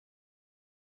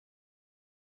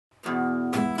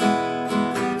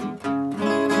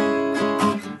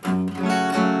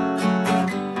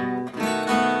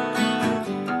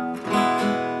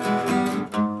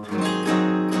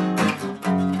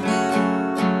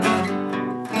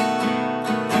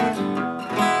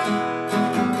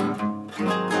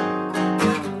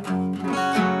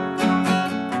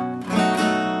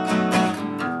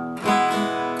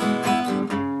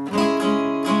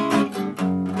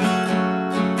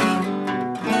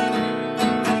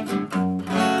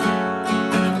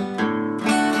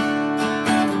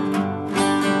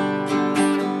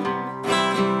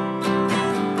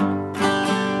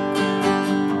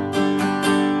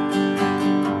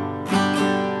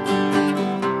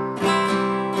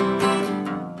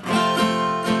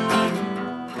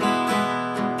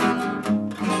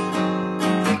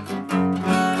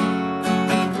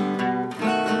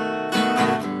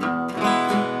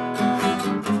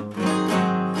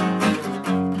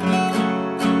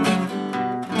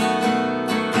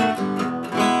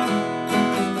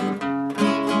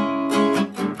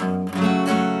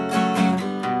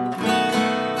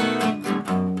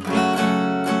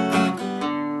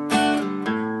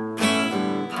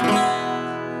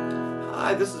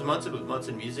Hi, this is Munson with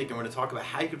Munson Music, and we're going to talk about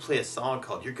how you could play a song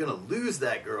called You're Gonna Lose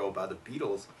That Girl by the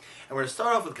Beatles. And we're going to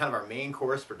start off with kind of our main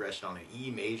chorus progression on an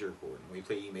E major chord. When we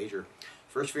play E major,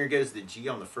 first finger goes to the G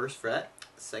on the first fret,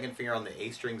 second finger on the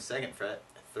A string second fret,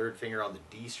 third finger on the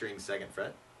D string second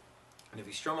fret. And if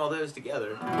you strum all those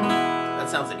together, that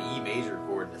sounds an E major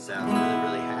chord, and it sounds really,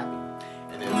 really happy.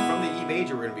 And then from the E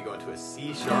major, we're going to be going to a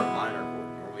C sharp minor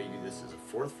chord. Normally you do this as a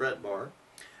 4th fret bar,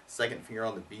 second finger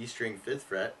on the B string 5th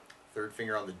fret, third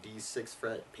finger on the D 6th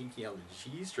fret, pinky on the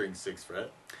G string 6th fret.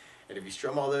 And if you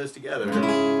strum all those together,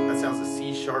 that sounds a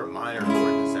C sharp minor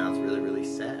chord, and it sounds really, really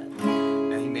sad.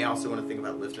 Now you may also want to think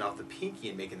about lifting off the pinky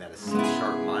and making that a C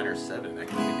sharp minor 7. That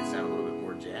can make it sound a little bit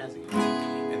more jazzy.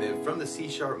 And then from the C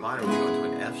sharp minor, we go into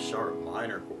an F sharp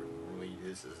minor chord. Normally you do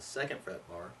this as a 2nd fret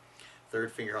bar,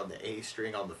 third finger on the A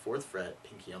string on the 4th fret,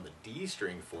 pinky on the D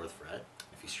string 4th fret.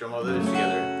 If you strum all those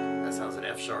together, that sounds an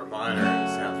F sharp minor, and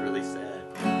it sounds really sad.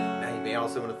 Now you may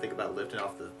also want to think about lifting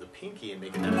off the pinky and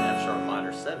making that an F sharp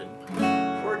minor 7.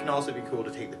 Or it can also be cool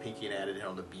to take the pinky and add it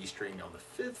on the B string on the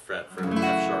 5th fret for an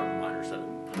F sharp minor 7.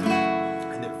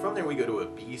 And then from there we go to a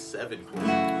B7 chord.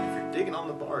 If you're digging on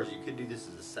the bars, you could do this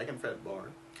as a 2nd fret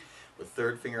bar, with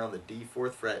third finger on the D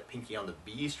 4th fret, pinky on the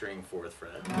B string 4th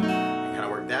fret, and kind of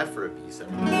work that for a B7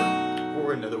 chord.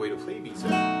 Or another way to play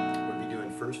B7 would be doing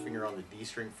first finger on the D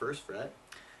string 1st fret,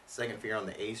 second finger on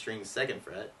the A string 2nd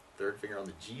fret, third finger on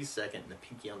the G 2nd, and the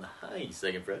pinky on the high E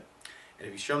 2nd fret. And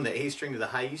if you strum the A string to the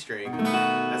high E string,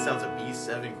 that sounds a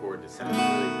B7 chord, and it sounds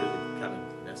really, really kind of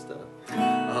messed up.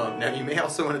 Now you may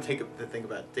also want to think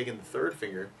about taking the third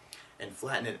finger and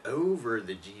flatten it over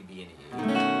the G, B, and E.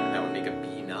 And that would make a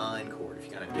B9 chord if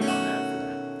you kind of dig on that for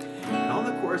that. And on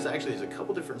the chorus, actually, there's a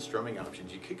couple different strumming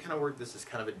options. You could kind of work this as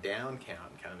kind of a down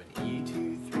count, kind of an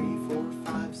E2, 3,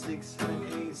 4, 5, 6,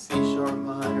 7, 8, C sharp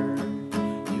minor,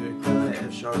 you're gonna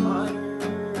F sharp minor,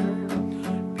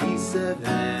 B7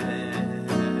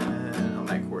 on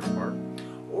that chorus part.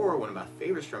 Or one of my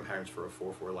favorite strum patterns for a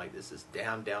 4/4 like this is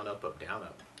down, down, up, up, down,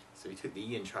 up. So you took the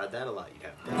E and tried that a lot. You'd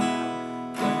have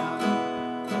down, down,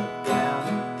 down,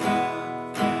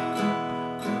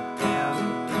 down,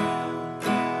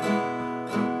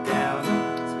 down.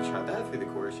 So we tried that through the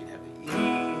chorus. You'd have the E,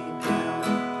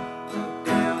 down,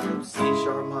 down, C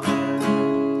sharp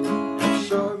minor, F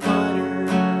sharp minor,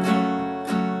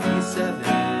 B7.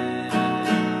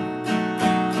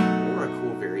 Or a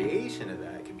cool variation of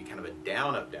that could be kind of a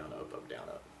down, up, down, up, up, down,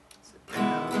 up. So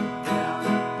down, down.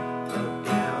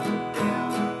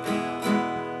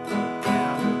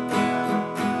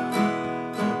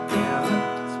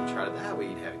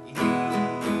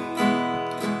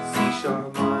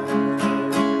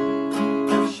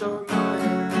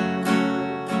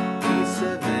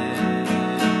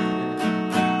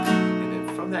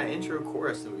 Intro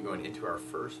chorus, then we go into our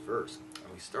first verse.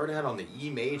 And we start out on the E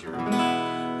major,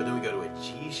 but then we go to a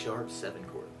G sharp 7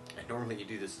 chord. And normally you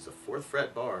do this as a 4th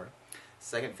fret bar,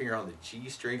 second finger on the G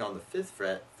string on the 5th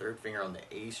fret, third finger on the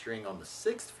A string on the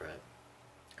 6th fret.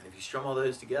 And if you strum all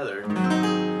those together,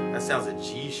 that sounds a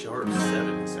G sharp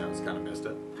 7. It sounds kind of messed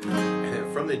up. And then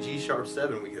from the G sharp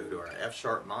 7, we go to our F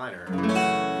sharp minor, and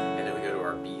then we go to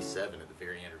our B7 at the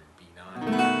very end of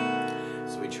B9.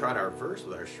 So we tried our verse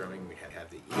with our strumming. We had to have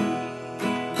the E,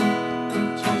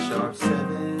 G sharp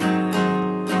 7,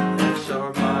 F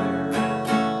sharp minor,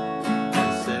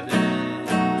 B7,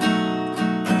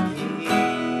 E,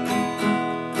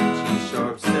 G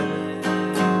sharp 7,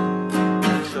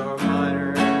 F sharp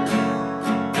minor,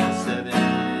 B7.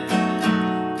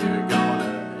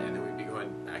 And then we'd be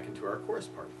going back into our chorus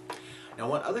part. Now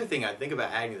one other thing I think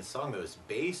about adding to the song though is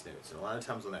bass notes. And a lot of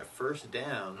times on that first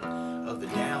down of the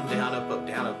down, down, up, or the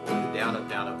down, up, down, up,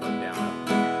 down, up,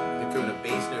 you can throw in a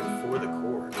bass note for the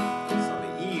chord. So on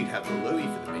the E you'd have the low E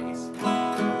for the bass.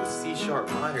 On the C sharp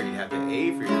minor you'd have the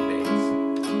A for your bass.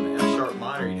 On the F sharp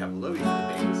minor you'd have low E for the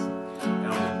bass. And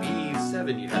on the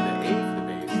B7 you'd have the A for the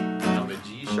bass. And on the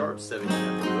G sharp 7 you'd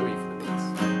have the low E for the bass.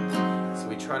 So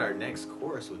we tried our next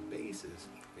chorus with basses.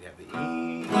 We'd have the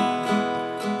E,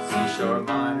 C sharp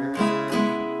minor,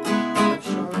 F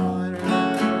sharp minor,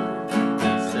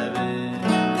 B7.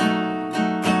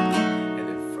 And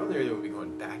then from there, we'll be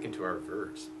going back into our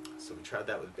verse. So we tried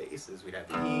that with basses. We'd have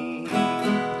the E, G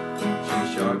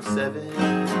sharp 7,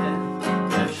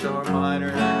 F sharp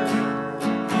minor,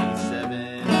 B7,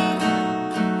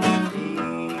 E,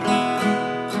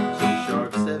 G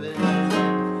sharp 7,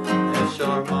 F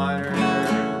sharp minor,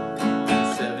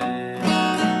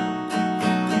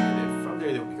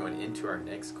 our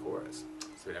next chorus.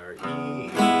 So we have our E,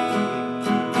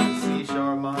 C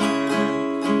sharp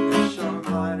minor, F sharp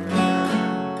minor,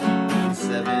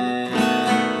 B7.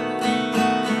 And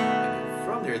then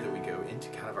from there that we go into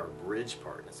bridge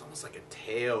part. It's almost like a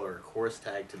tail or a chorus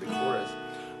tag to the chorus,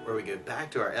 where we go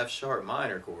back to our F sharp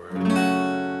minor chord,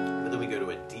 but then we go to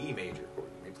a D major chord.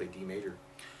 We play D major.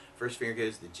 First finger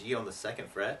goes to the G on the 2nd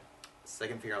fret,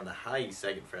 second finger on the high E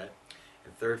 2nd fret,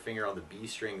 and third finger on the B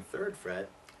string 3rd fret.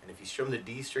 And if you strum the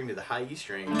D string to the high E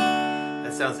string,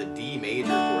 that sounds a D major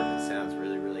chord, and it sounds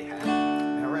really, really happy.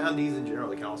 Now around Ds in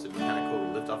general, it can also be kind of cool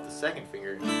to lift off the 2nd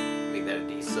finger, make that a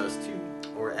D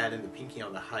sus2, or add in the pinky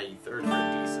on the high E 3rd for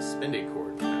a D suspended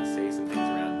chord, kind of say some things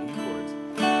around D chords.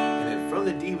 And then from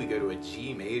the D, we go to a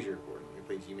G major chord. We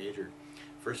play G major.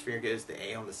 First finger goes to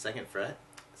A on the 2nd fret,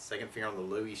 second finger on the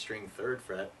low E string 3rd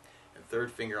fret, and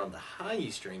third finger on the high E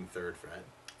string 3rd fret.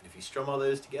 And if you strum all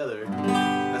those together,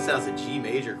 that sounds a G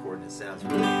major chord, and it sounds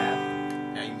really happy.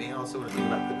 Now you may also want to think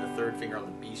about putting the third finger on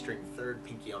the B string 3rd,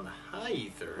 pinky on the high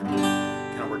E 3rd,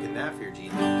 kind of working that for your G.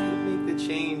 That could make the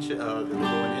change that we're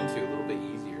going into a little bit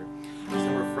easier.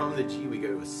 So we're from the G, we go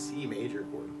to a C major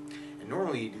chord. And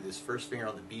normally you do this first finger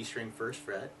on the B string 1st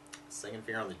fret, second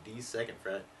finger on the D 2nd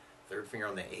fret, third finger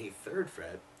on the A 3rd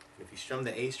fret. And if you strum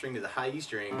the A string to the high E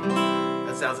string,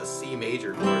 that sounds a C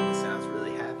major chord, and it sounds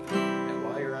really happy. And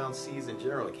while you're around C's in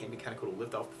general, it can be kind of cool to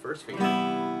lift off the first finger,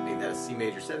 make that a C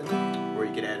major 7, or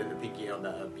you could add in the pinky on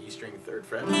the B string 3rd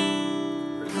fret,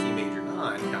 or C major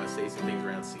 9, kind of say some things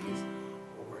around C's.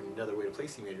 Or another way to play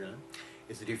C major 9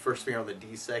 is to do first finger on the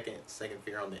D 2nd, second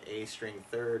finger on the A string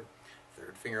 3rd,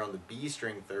 third finger on the B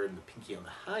string 3rd, and the pinky on the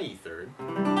high E 3rd,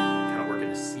 kind of working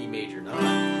a C major 9.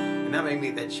 And that may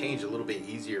make that change a little bit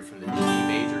easier from the G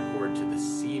major chord to the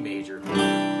C major chord,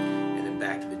 and then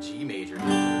back to the G major chord.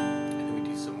 And then we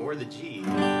do some more of the G,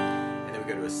 and then we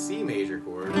go to a C major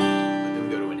chord, but then we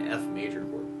go to an F major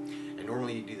chord. And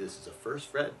normally you do this as a 1st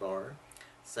fret bar,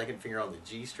 second finger on the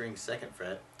G string 2nd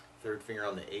fret, third finger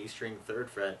on the A string 3rd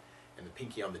fret, and the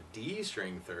pinky on the D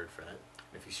string 3rd fret.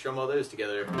 And if you strum all those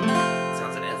together, it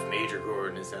sounds an F major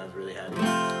chord, and it sounds really happy.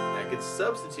 Now, a good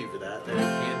substitute for that, there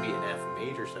can be an F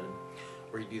major 7,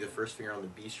 where you do the first finger on the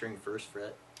B string 1st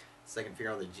fret, second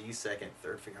finger on the G 2nd,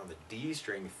 third finger on the D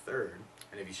string 3rd.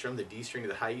 And if you strum the D string to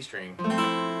the high E string,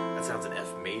 that sounds an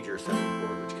F major 7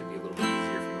 chord, which can be a little bit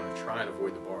easier if you want to try and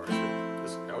avoid the bars. But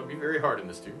that would be very hard in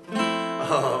this tune.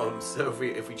 So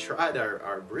if we tried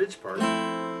our bridge part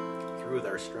through with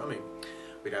our strumming,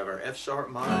 we'd have our F sharp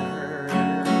minor,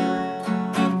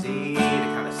 D to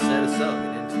kind of set us up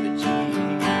and into the G,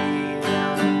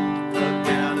 up,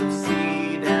 down, up,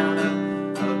 C, down, up,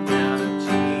 down, up, G,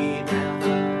 down,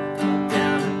 up,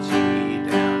 down, up, G,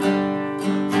 down,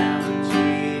 up, down, up, G,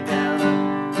 down,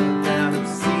 up, down, up,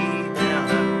 C, down,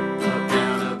 up,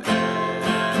 down, up,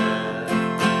 F.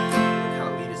 It kind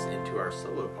of lead us into our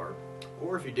solo part.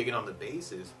 Or if you're digging on the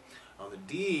basses, on the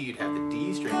D you'd have the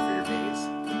D string for your bass.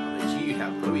 On the G you'd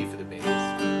have low E for the bass.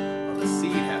 On the C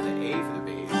you'd have the A for the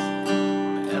bass.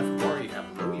 On the F bar you'd have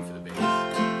low E for the bass.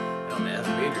 And on the F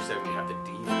major 7 you'd have the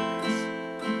D for the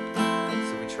bass.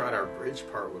 So we tried our bridge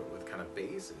part with kind of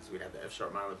basses. We'd have the F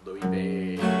sharp minor with low E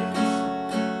bass. A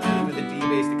with the D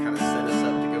bass to kind of set us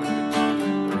up to go into the G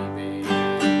with low E bass.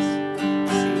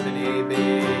 C with an A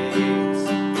bass.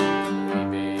 Low E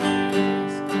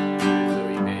bass. Low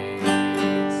E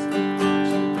bass. G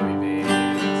with low E bass.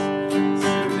 C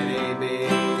with an A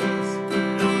bass.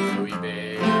 Low E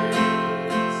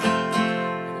bass.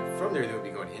 And then from there, we'll be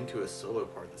going into a solo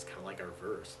part that's kind of like our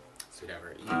verse. So we'd have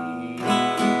our E,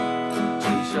 G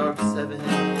sharp 7,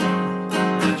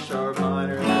 F sharp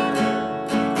minor, E 7,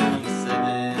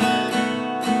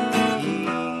 E,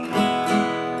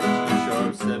 G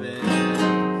sharp 7,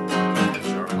 F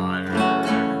sharp minor,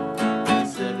 E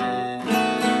 7.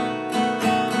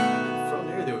 From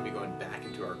there, they would be going back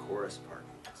into our chorus part.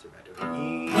 So we're back to E,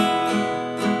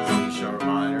 C sharp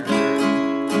minor,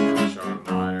 F sharp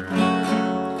minor, E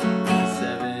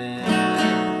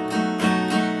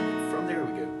 7. From there,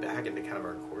 we go back into kind of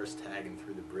our chorus tag and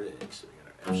through the bridge. So we got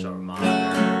our F sharp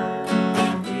minor,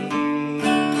 E, G,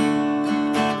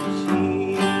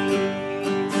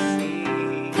 C, G,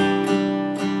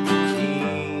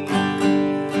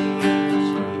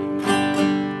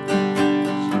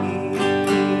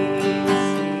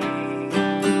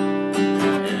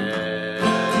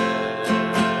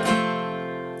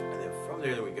 and then from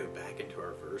there, we go back into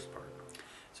our verse part.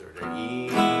 So we're going E,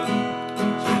 G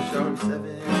sharp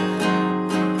 7,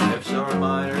 F sharp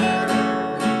minor, E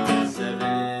 7,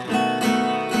 G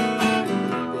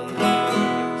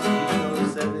sharp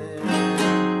 7,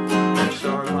 F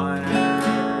sharp minor, E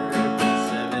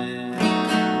 7.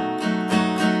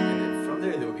 And then from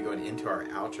there, we'll be going into our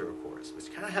outro chorus,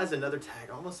 which kind of has another tag,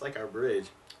 almost like our bridge,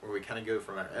 where we kind of go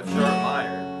from our F sharp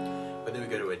minor, but then we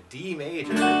go to a D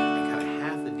major and kind of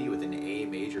half the D with an A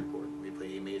major chord. We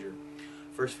play A major.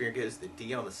 First finger goes the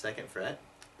D on the 2nd fret,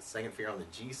 the 2nd finger on the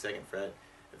G 2nd fret,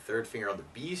 the 3rd finger on the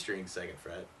B string 2nd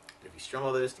fret. And if you strum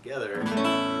all those together,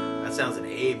 that sounds an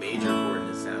A major chord,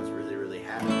 and it sounds really, really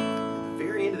happy. At the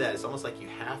very end of that, it's almost like you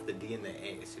half the D and the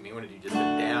A. So you may want to do just a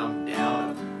down,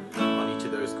 down on each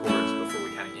of those chords before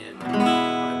we kind of end on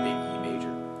a big E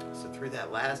major. So through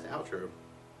that last outro,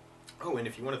 oh, and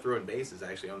if you want to throw in basses,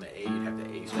 actually on the A, you'd have the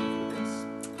A string for bass.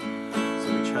 So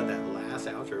we tried that last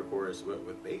outro chorus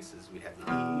with basses. We'd have the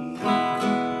E, G,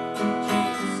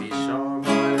 C sharp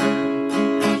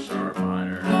minor, sharp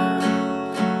minor,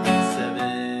 7,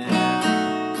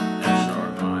 F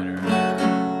sharp minor,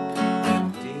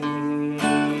 D, A,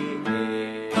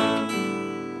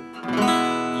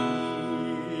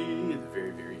 E, at the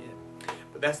very, very end.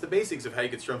 But that's the basics of how you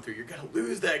can strum through You're Gonna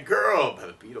Lose That Girl by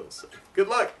the Beatles. So, good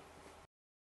luck!